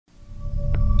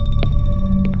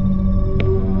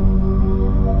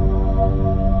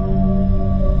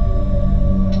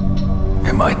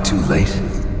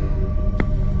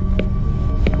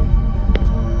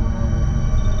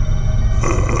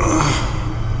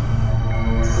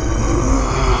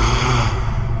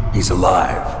He's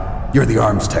alive. You're the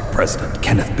Arms Tech president,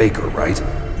 Kenneth Baker, right?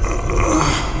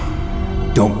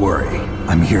 Don't worry.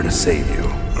 I'm here to save you.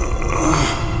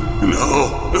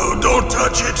 No, don't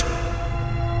touch it.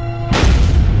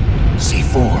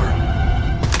 C4.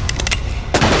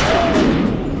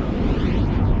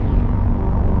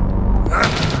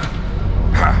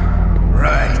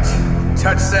 Right.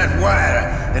 Touch that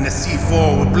wire, and the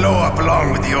C4 will blow up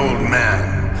along with the old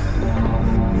man.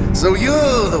 So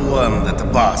you're the one that the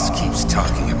boss keeps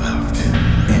talking about.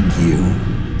 And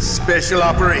you? Special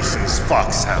Operations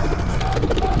Foxhound.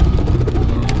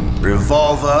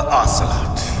 Revolver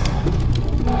Ocelot.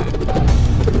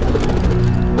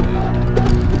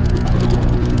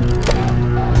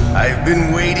 I've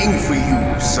been waiting for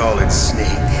you, Solid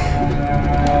Snake.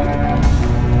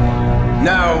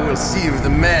 Now we'll see if the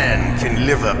man can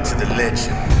live up to the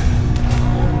legend.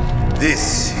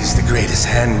 This is the greatest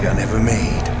handgun ever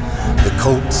made. The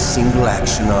Colt's Single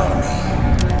Action Army.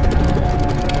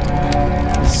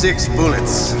 6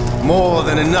 bullets, more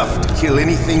than enough to kill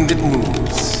anything that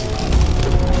moves.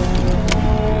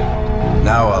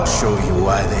 Now I'll show you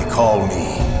why they call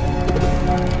me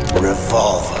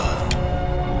Revolver.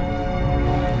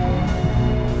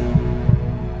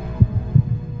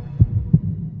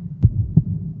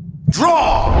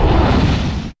 Draw!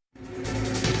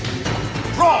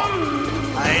 Draw!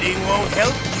 Hiding won't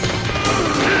help you.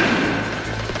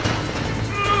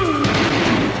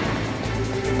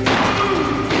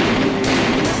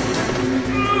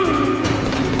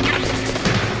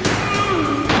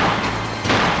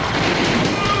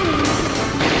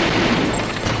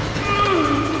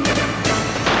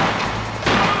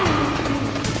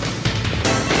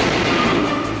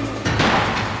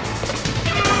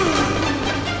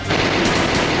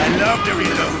 I love to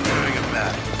reload during a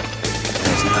battle.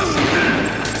 There's nothing.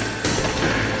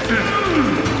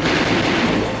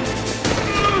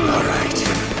 All right.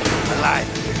 Alive.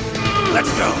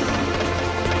 Let's go.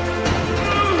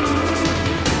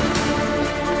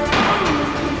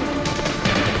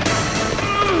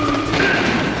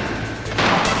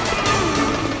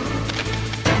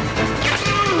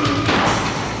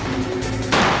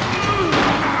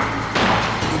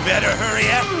 You better hurry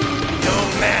up. The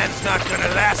old man's not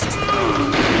gonna last too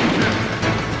long.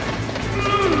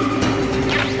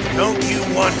 Don't you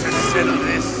want to settle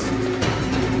this?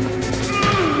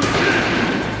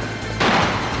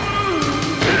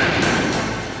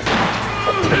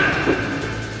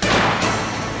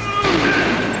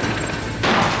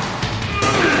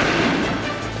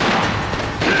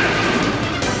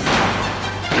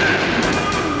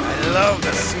 I love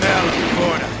the smell of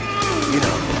Corda. You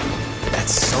know, that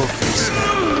sulfur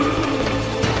smell.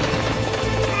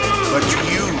 But to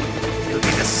you, it'll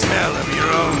be the smell of your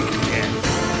own death.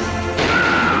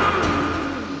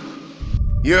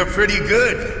 You're pretty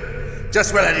good.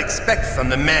 Just what I'd expect from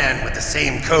the man with the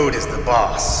same code as the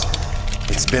boss.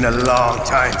 It's been a long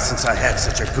time since I had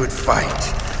such a good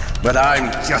fight, but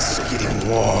I'm just getting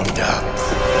warmed up.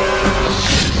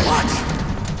 What?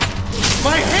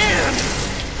 My hand!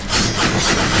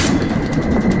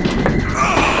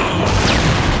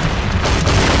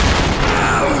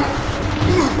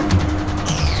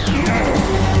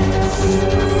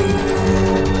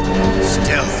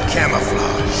 Stealth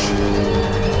camouflage.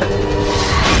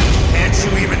 Can't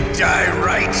you even die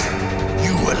right?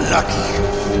 You were lucky.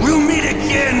 We'll meet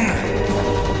again!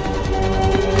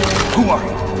 Who are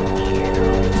you?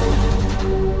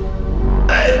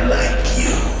 I like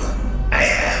you. I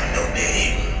have no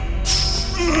name.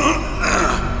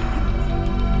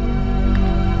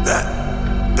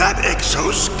 That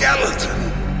exoskeleton.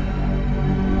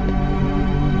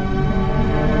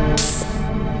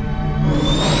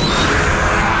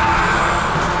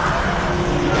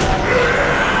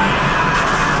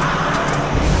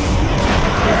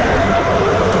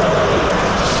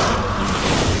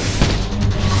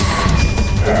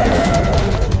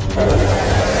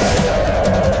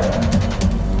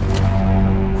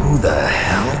 Who the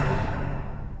hell?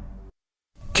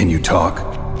 Can you talk?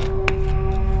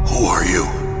 Who are you?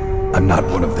 I'm not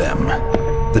one of them.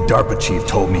 The DARPA chief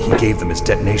told me he gave them his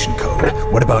detonation code.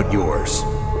 What about yours?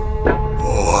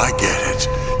 Oh, I get it.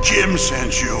 Jim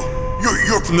sent you.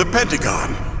 You're from the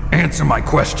Pentagon. Answer my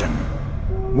question.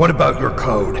 What about your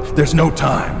code? There's no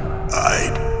time. I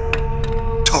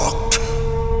talked.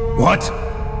 What?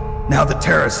 Now the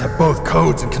terrorists have both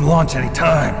codes and can launch any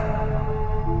time.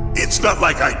 It's not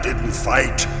like I didn't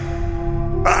fight.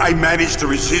 I managed to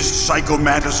resist Psycho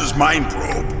Mantis's mind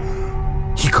probe.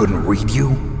 He couldn't read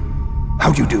you?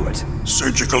 How'd you do it?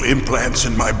 Surgical implants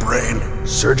in my brain.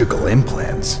 Surgical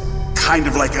implants? Kind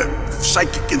of like a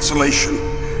psychic insulation.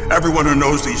 Everyone who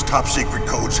knows these top-secret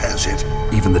codes has it.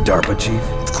 Even the DARPA chief?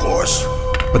 Of course.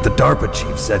 But the DARPA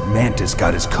chief said Mantis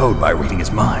got his code by reading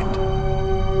his mind.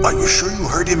 Are you sure you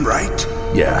heard him right?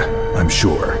 Yeah, I'm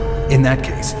sure. In that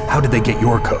case, how did they get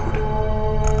your code?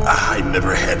 I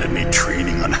never had any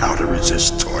training on how to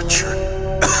resist torture.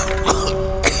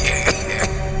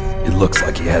 It looks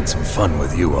like he had some fun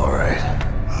with you, all right.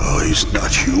 Oh, he's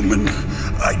not human.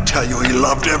 I tell you, he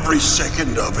loved every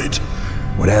second of it.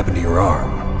 What happened to your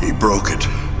arm? He broke it.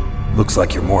 Looks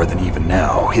like you're more than even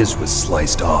now. His was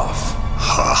sliced off.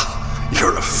 Ha,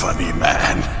 you're a funny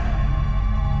man.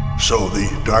 So the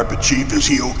DARPA chief, is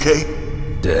he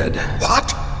okay? Dead.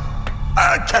 What?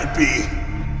 Can't be.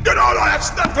 No,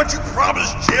 that's not what you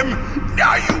promised, Jim.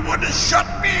 Now you want to shut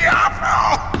me up?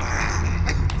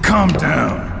 Oh. Calm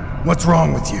down. What's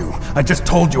wrong with you? I just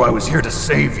told you I was here to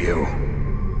save you.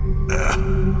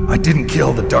 I didn't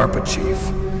kill the DARPA chief.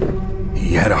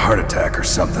 He had a heart attack or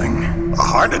something. A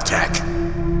heart attack?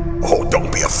 Oh,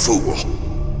 don't be a fool.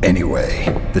 Anyway,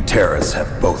 the terrorists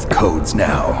have both codes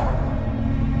now.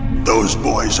 Those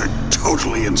boys are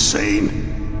totally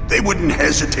insane. They wouldn't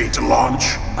hesitate to launch.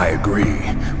 I agree,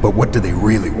 but what do they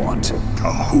really want?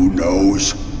 Oh, who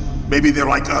knows? Maybe they're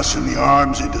like us in the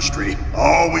arms industry,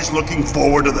 always looking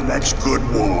forward to the next good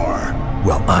war.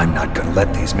 Well, I'm not gonna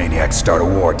let these maniacs start a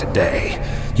war today.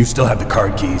 You still have the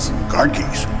card keys? Card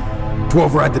keys? To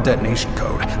override the detonation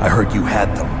code. I heard you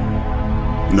had them.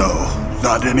 No,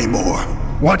 not anymore.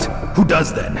 What? Who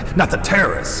does then? Not the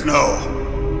terrorists?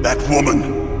 No, that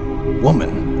woman.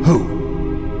 Woman?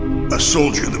 Who? A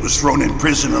soldier that was thrown in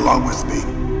prison along with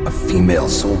me. A female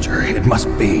soldier, it must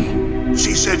be.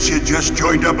 She said she had just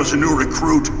joined up as a new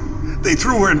recruit. They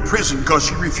threw her in prison because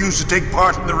she refused to take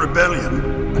part in the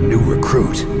rebellion. A new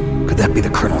recruit? Could that be the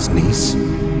Colonel's niece?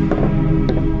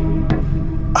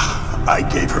 I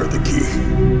gave her the key.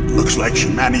 Looks like she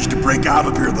managed to break out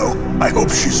of here, though. I hope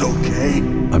she's okay.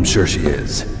 I'm sure she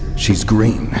is. She's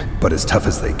green, but as tough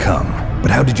as they come.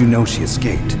 But how did you know she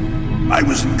escaped? I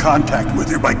was in contact with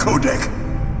her by codec.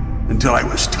 Until I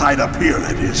was tied up here,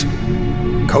 that is.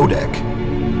 Codec?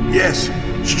 Yes,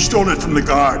 she stole it from the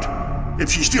guard. If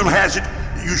she still has it,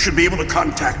 you should be able to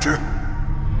contact her.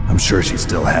 I'm sure she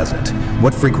still has it.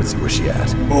 What frequency was she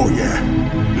at? Oh,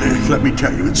 yeah. Let me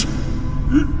tell you, it's...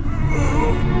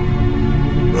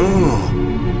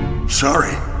 Oh,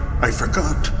 sorry. I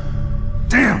forgot.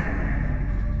 Damn!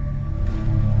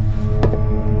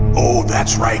 Oh,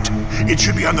 that's right. It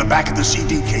should be on the back of the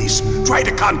CD case. Try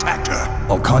to contact her.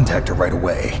 I'll contact her right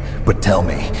away. But tell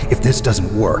me, if this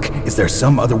doesn't work, is there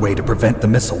some other way to prevent the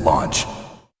missile launch?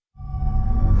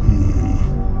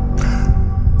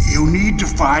 You need to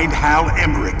find Hal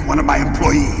Emmerich, one of my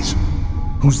employees.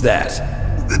 Who's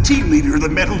that? The team leader of the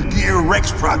Metal Gear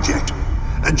Rex project.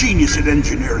 A genius at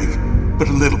engineering, but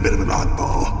a little bit of an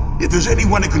oddball. If there's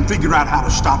anyone who can figure out how to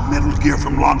stop Metal Gear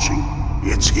from launching,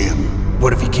 it's him.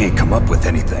 What if he can't come up with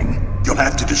anything? You'll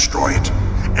have to destroy it.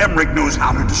 Emmerich knows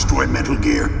how to destroy Metal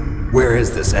Gear. Where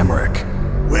is this Emmerich?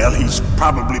 Well, he's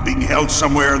probably being held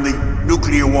somewhere in the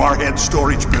nuclear warhead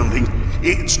storage building.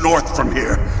 It's north from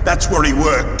here. That's where he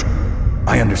worked.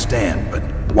 I understand, but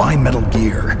why Metal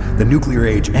Gear? The nuclear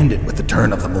age ended with the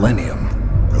turn of the millennium.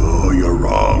 Oh, you're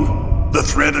wrong. The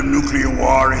threat of nuclear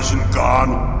war isn't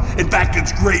gone. In fact,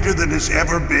 it's greater than it's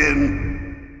ever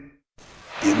been.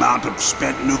 The amount of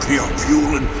spent nuclear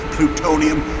fuel and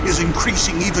plutonium is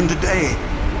increasing even today.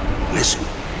 Listen,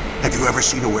 have you ever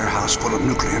seen a warehouse full of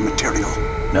nuclear material?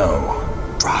 No.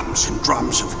 Drums and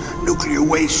drums of nuclear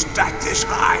waste stacked this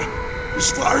high, as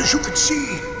far as you could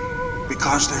see.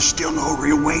 Because there's still no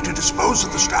real way to dispose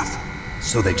of the stuff.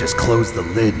 So they just close the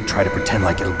lid and try to pretend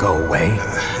like it'll go away?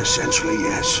 Essentially,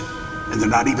 yes. And they're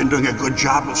not even doing a good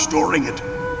job of storing it.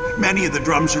 Many of the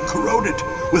drums are corroded,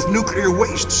 with nuclear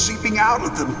waste seeping out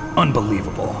of them.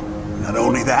 Unbelievable. Not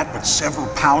only that, but several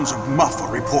pounds of muff are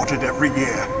reported every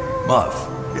year. Muff?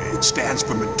 It stands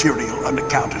for material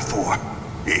unaccounted for.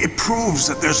 It proves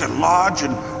that there's a large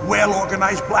and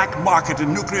well-organized black market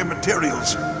in nuclear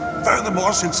materials.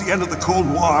 Furthermore, since the end of the Cold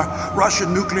War,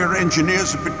 Russian nuclear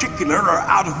engineers in particular are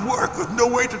out of work with no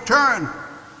way to turn.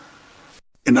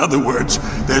 In other words,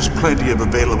 there's plenty of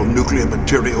available nuclear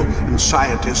material and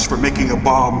scientists for making a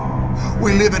bomb.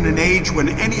 We live in an age when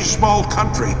any small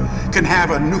country can have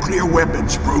a nuclear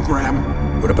weapons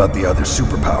program. What about the other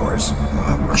superpowers?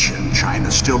 Russia and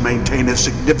China still maintain a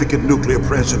significant nuclear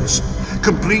presence.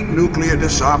 Complete nuclear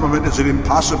disarmament is an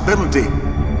impossibility.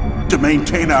 To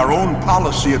maintain our own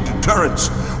policy of deterrence,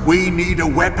 we need a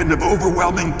weapon of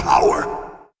overwhelming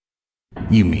power.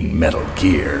 You mean Metal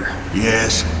Gear?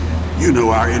 Yes. You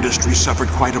know our industry suffered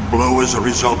quite a blow as a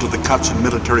result of the cuts in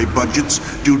military budgets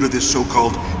due to this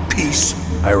so-called peace.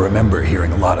 I remember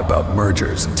hearing a lot about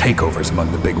mergers and takeovers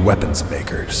among the big weapons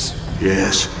makers.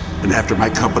 Yes, and after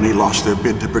my company lost their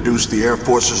bid to produce the Air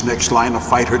Force's next line of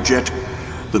fighter jet,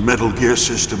 the Metal Gear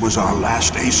system was our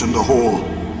last ace in the hole.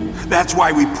 That's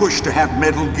why we pushed to have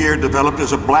Metal Gear developed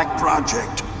as a black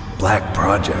project. Black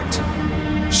project?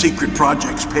 Secret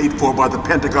projects paid for by the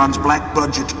Pentagon's black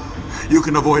budget. You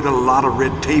can avoid a lot of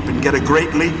red tape and get a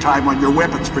great lead time on your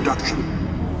weapons production.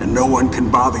 And no one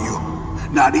can bother you.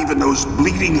 Not even those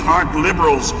bleeding heart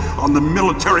liberals on the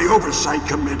Military Oversight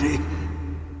Committee.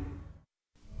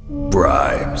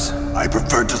 Bribes. I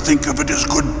prefer to think of it as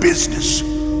good business.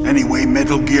 Anyway,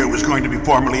 Metal Gear was going to be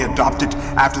formally adopted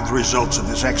after the results of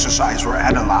this exercise were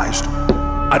analyzed.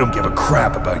 I don't give a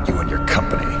crap about you and your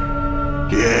company.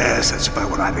 Yes, that's about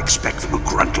what I'd expect from a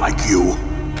grunt like you.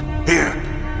 Here,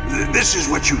 this is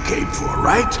what you came for,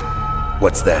 right?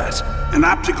 What's that? An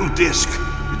optical disc.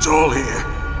 It's all here.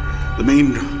 The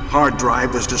main hard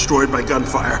drive was destroyed by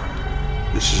gunfire.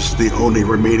 This is the only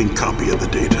remaining copy of the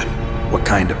data. What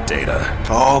kind of data?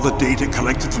 All the data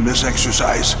collected from this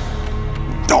exercise.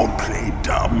 Don't play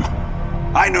dumb.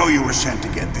 I know you were sent to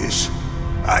get this.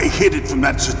 I hid it from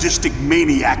that sadistic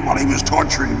maniac while he was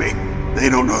torturing me. They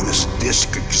don't know this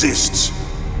disc exists.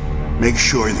 Make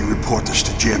sure you report this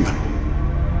to Jim.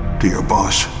 To your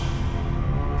boss.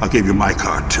 I'll give you my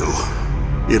card too.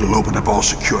 It'll open up all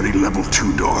security level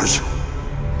 2 doors.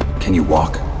 Can you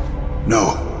walk?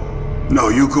 No. No,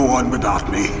 you go on without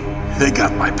me. They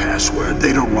got my password.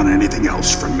 They don't want anything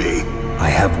else from me. I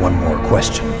have one more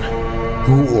question.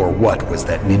 Who or what was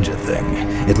that ninja thing?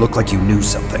 It looked like you knew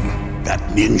something. That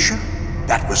ninja?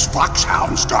 That was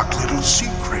Foxhound's dark little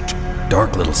secret.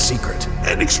 Dark little secret?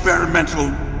 An experimental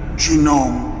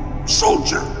genome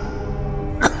soldier.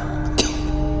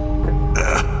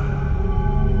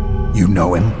 You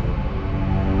know him?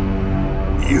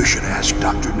 You should ask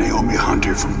Dr. Naomi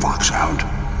Hunter from Foxhound.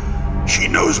 She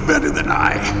knows better than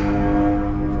I.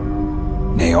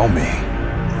 Naomi?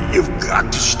 You've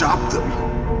got to stop them.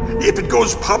 If it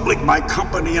goes public, my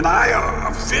company and I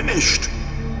are finished.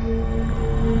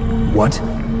 What?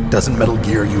 Doesn't Metal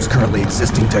Gear use currently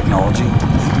existing technology?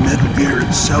 Metal Gear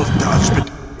itself does, but...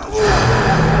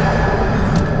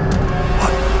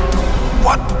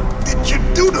 What did you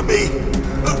do to me?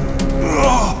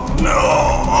 Oh, no.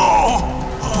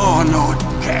 Oh, no, it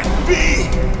can't be.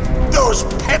 Those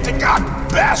Pentagon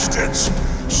bastards.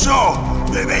 So,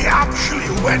 they actually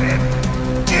went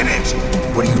and did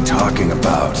it. What are you talking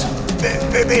about?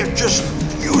 They're just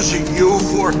using you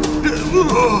for...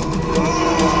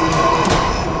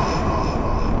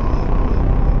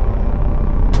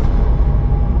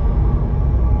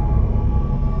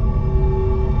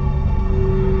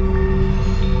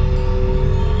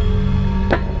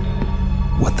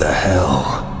 What the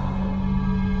hell?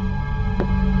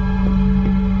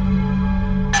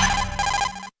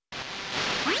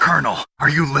 Colonel, are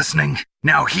you listening?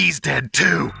 Now he's dead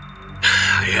too.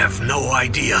 I have no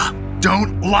idea.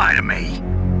 Don't lie to me.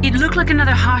 It looked like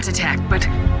another heart attack, but...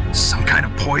 Some kind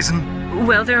of poison?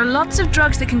 Well, there are lots of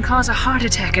drugs that can cause a heart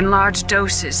attack in large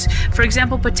doses. For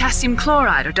example, potassium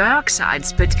chloride or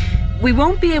dioxides, but we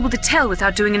won't be able to tell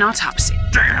without doing an autopsy.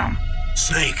 Damn.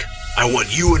 Snake, I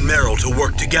want you and Meryl to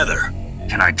work together.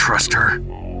 Can I trust her?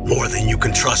 More than you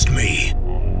can trust me.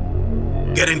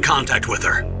 Get in contact with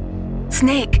her.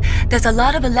 Snake, there's a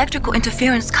lot of electrical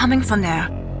interference coming from there.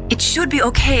 It should be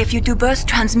okay if you do burst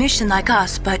transmission like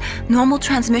us, but normal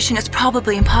transmission is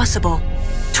probably impossible.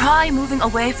 Try moving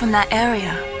away from that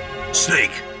area.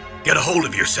 Snake, get a hold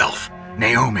of yourself.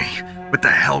 Naomi, what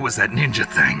the hell was that ninja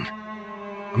thing?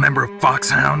 A member of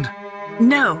Foxhound?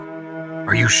 No.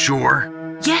 Are you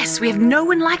sure? Yes, we have no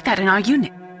one like that in our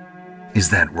unit. Is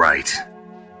that right?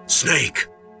 Snake,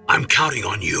 I'm counting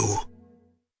on you.